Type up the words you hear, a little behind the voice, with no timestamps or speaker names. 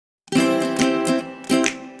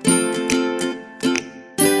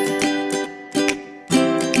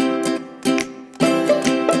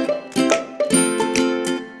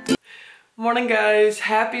morning, guys.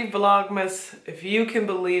 Happy Vlogmas. If you can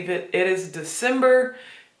believe it, it is December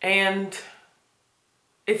and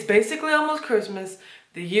it's basically almost Christmas.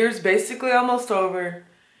 The year's basically almost over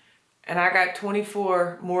and I got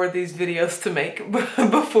 24 more of these videos to make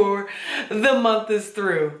before the month is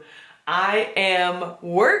through. I am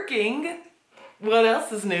working. What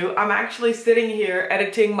else is new? I'm actually sitting here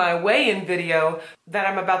editing my weigh-in video that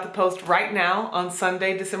I'm about to post right now on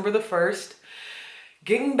Sunday, December the 1st.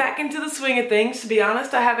 Getting back into the swing of things. To be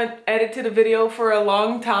honest, I haven't edited a video for a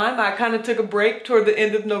long time. I kind of took a break toward the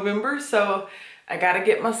end of November, so I gotta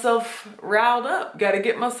get myself riled up. Gotta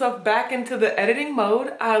get myself back into the editing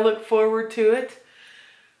mode. I look forward to it.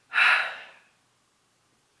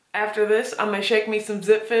 After this, I'm gonna shake me some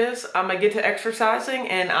Zip Fizz. I'm gonna get to exercising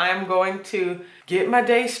and I'm going to get my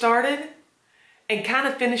day started and kind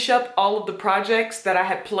of finish up all of the projects that I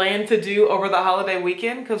had planned to do over the holiday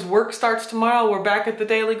weekend because work starts tomorrow. We're back at the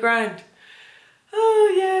daily grind.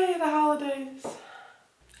 Oh, yay, the holidays.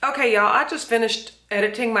 Okay, y'all, I just finished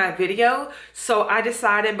editing my video, so I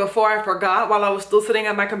decided before I forgot while I was still sitting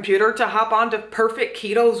at my computer to hop onto Perfect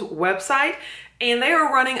Keto's website, and they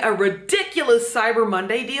are running a ridiculous Cyber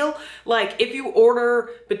Monday deal. Like, if you order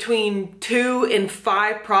between 2 and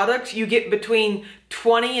 5 products, you get between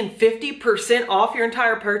 20 and 50% off your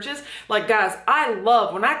entire purchase. Like, guys, I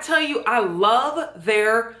love, when I tell you I love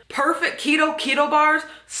their Perfect Keto bars,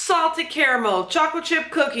 salted caramel, chocolate chip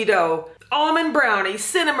cookie dough, almond brownie,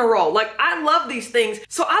 cinnamon roll. Like, I love these things.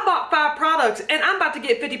 So I bought 5 products and I'm about to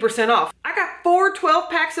get 50% off. I got 4 12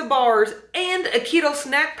 packs of bars and a keto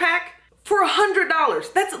snack pack for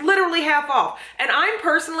 $100. That's literally half off. And I'm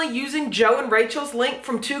personally using Joe and Rachel's link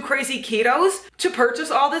from 2 Crazy Ketos to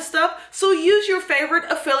purchase all this stuff. So use your favorite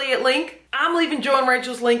affiliate link. I'm leaving Joe and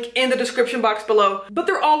Rachel's link in the description box below, but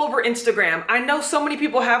they're all over Instagram. I know so many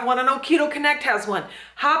people have one. I know Keto Connect has one.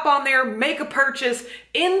 Hop on there, make a purchase.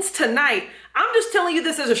 Ends tonight. I'm just telling you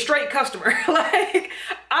this as a straight customer. Like,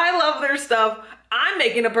 I love their stuff. I'm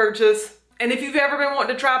making a purchase. And if you've ever been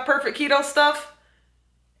wanting to try Perfect Keto stuff,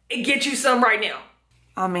 get you some right now.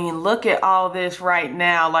 I mean, look at all this right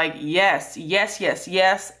now. Like, yes, yes, yes,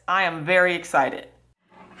 yes. I am very excited.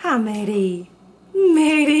 Hi, Maddie.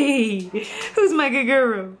 Maddie. Who's my good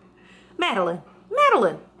girl? Madeline.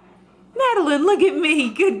 Madeline. Madeline, look at me.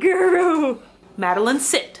 Good girl. Madeline,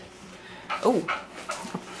 sit. Oh.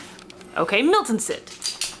 Okay, Milton,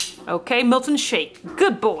 sit. Okay, Milton, shake.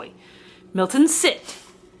 Good boy. Milton, sit.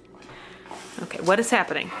 Okay, what is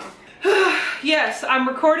happening? Yes, I'm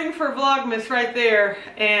recording for Vlogmas right there,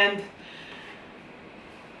 and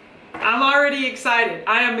I'm already excited.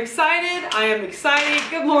 I am excited. I am excited.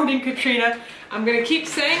 Good morning, Katrina. I'm gonna keep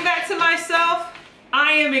saying that to myself.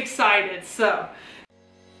 I am excited, so.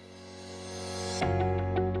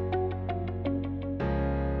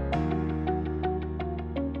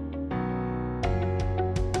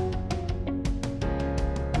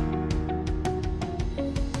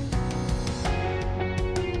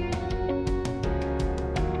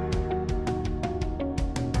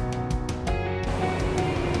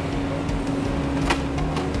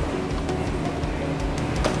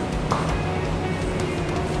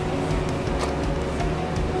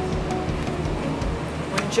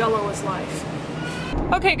 Jello is life.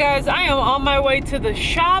 Okay, guys, I am on my way to the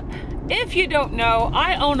shop. If you don't know,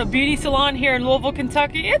 I own a beauty salon here in Louisville,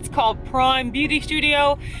 Kentucky. It's called Prime Beauty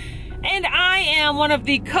Studio, and I am one of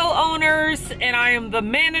the co-owners, and I am the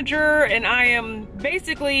manager, and I am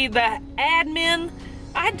basically the admin.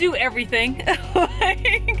 I do everything.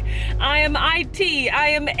 Like, I am IT, I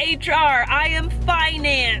am HR, I am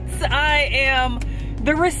finance, I am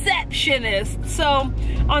the receptionist. So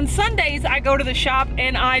on Sundays I go to the shop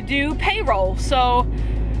and I do payroll. So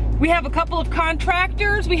we have a couple of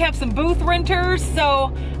contractors, we have some booth renters,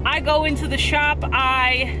 so I go into the shop,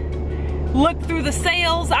 I look through the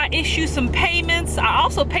sales, I issue some payments, I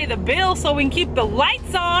also pay the bill so we can keep the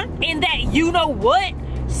lights on and that you know what.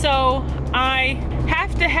 So I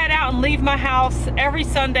have to head out and leave my house every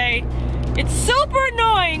Sunday. It's super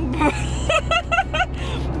annoying,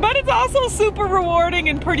 but it's also super rewarding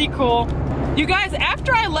and pretty cool. You guys,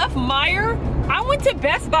 after I left Meijer, I went to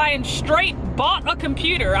Best Buy and straight bought a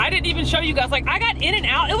computer. I didn't even show you guys. Like, I got in and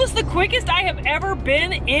out. It was the quickest I have ever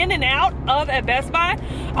been in and out of at Best Buy.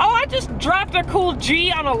 Oh, I just dropped a cool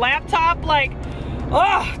G on a laptop. Like,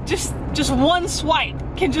 oh, just one swipe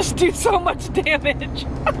can just do so much damage.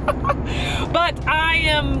 But I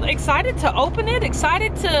am excited to open it,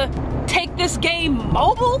 excited to take this game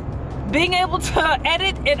mobile, being able to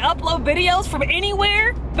edit and upload videos from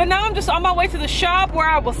anywhere. But now I'm just on my way to the shop where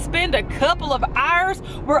I will spend a couple of hours.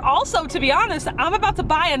 Where also, to be honest, I'm about to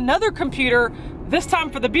buy another computer, this time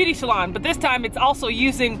for the beauty salon, but this time it's also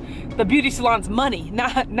using the beauty salon's money,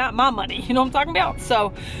 not my money. You know what I'm talking about?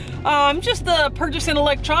 So I'm just purchasing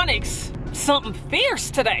electronics, something fierce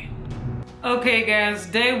today. Okay guys,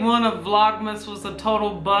 day one of Vlogmas was a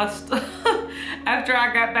total bust. After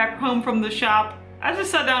I got back home from the shop, I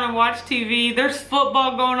just sat down and watched TV. There's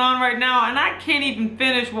football going on right now and I can't even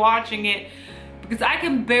finish watching it because I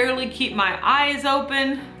can barely keep my eyes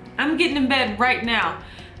open. I'm getting in bed right now.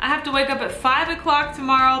 I have to wake up at 5 o'clock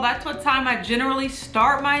tomorrow. That's what time I generally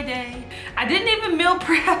start my day. I didn't even meal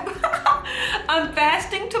prep. I'm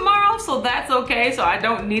fasting tomorrow, so that's okay. So I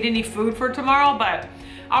don't need any food for tomorrow, but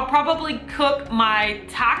I'll probably cook my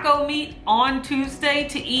taco meat on Tuesday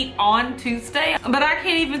to eat on Tuesday. But I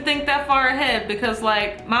can't even think that far ahead because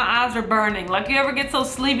like my eyes are burning. Like you ever get so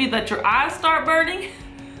sleepy that your eyes start burning?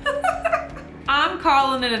 I'm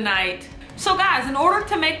calling it a night. So guys, in order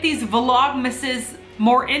to make these Vlogmases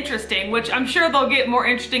more interesting, which I'm sure they'll get more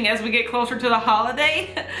interesting as we get closer to the holiday,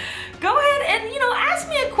 go ahead and, you know, ask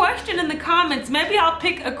me a question in the comments. Maybe I'll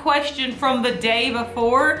pick a question from the day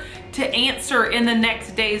before to answer in the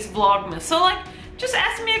next day's Vlogmas. So like, just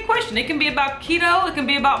ask me a question. It can be about keto, it can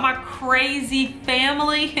be about my crazy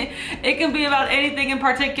family, it can be about anything in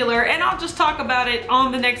particular, and I'll just talk about it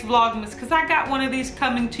on the next Vlogmas because I got one of these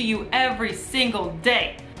coming to you every single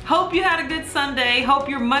day. Hope you had a good Sunday. Hope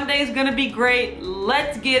your Monday's gonna be great.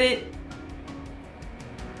 Let's get it.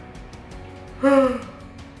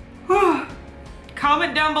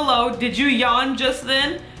 Comment down below, did you yawn just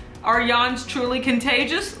then? Are yawns truly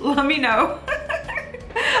contagious? Let me know.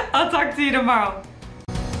 I'll talk to you tomorrow.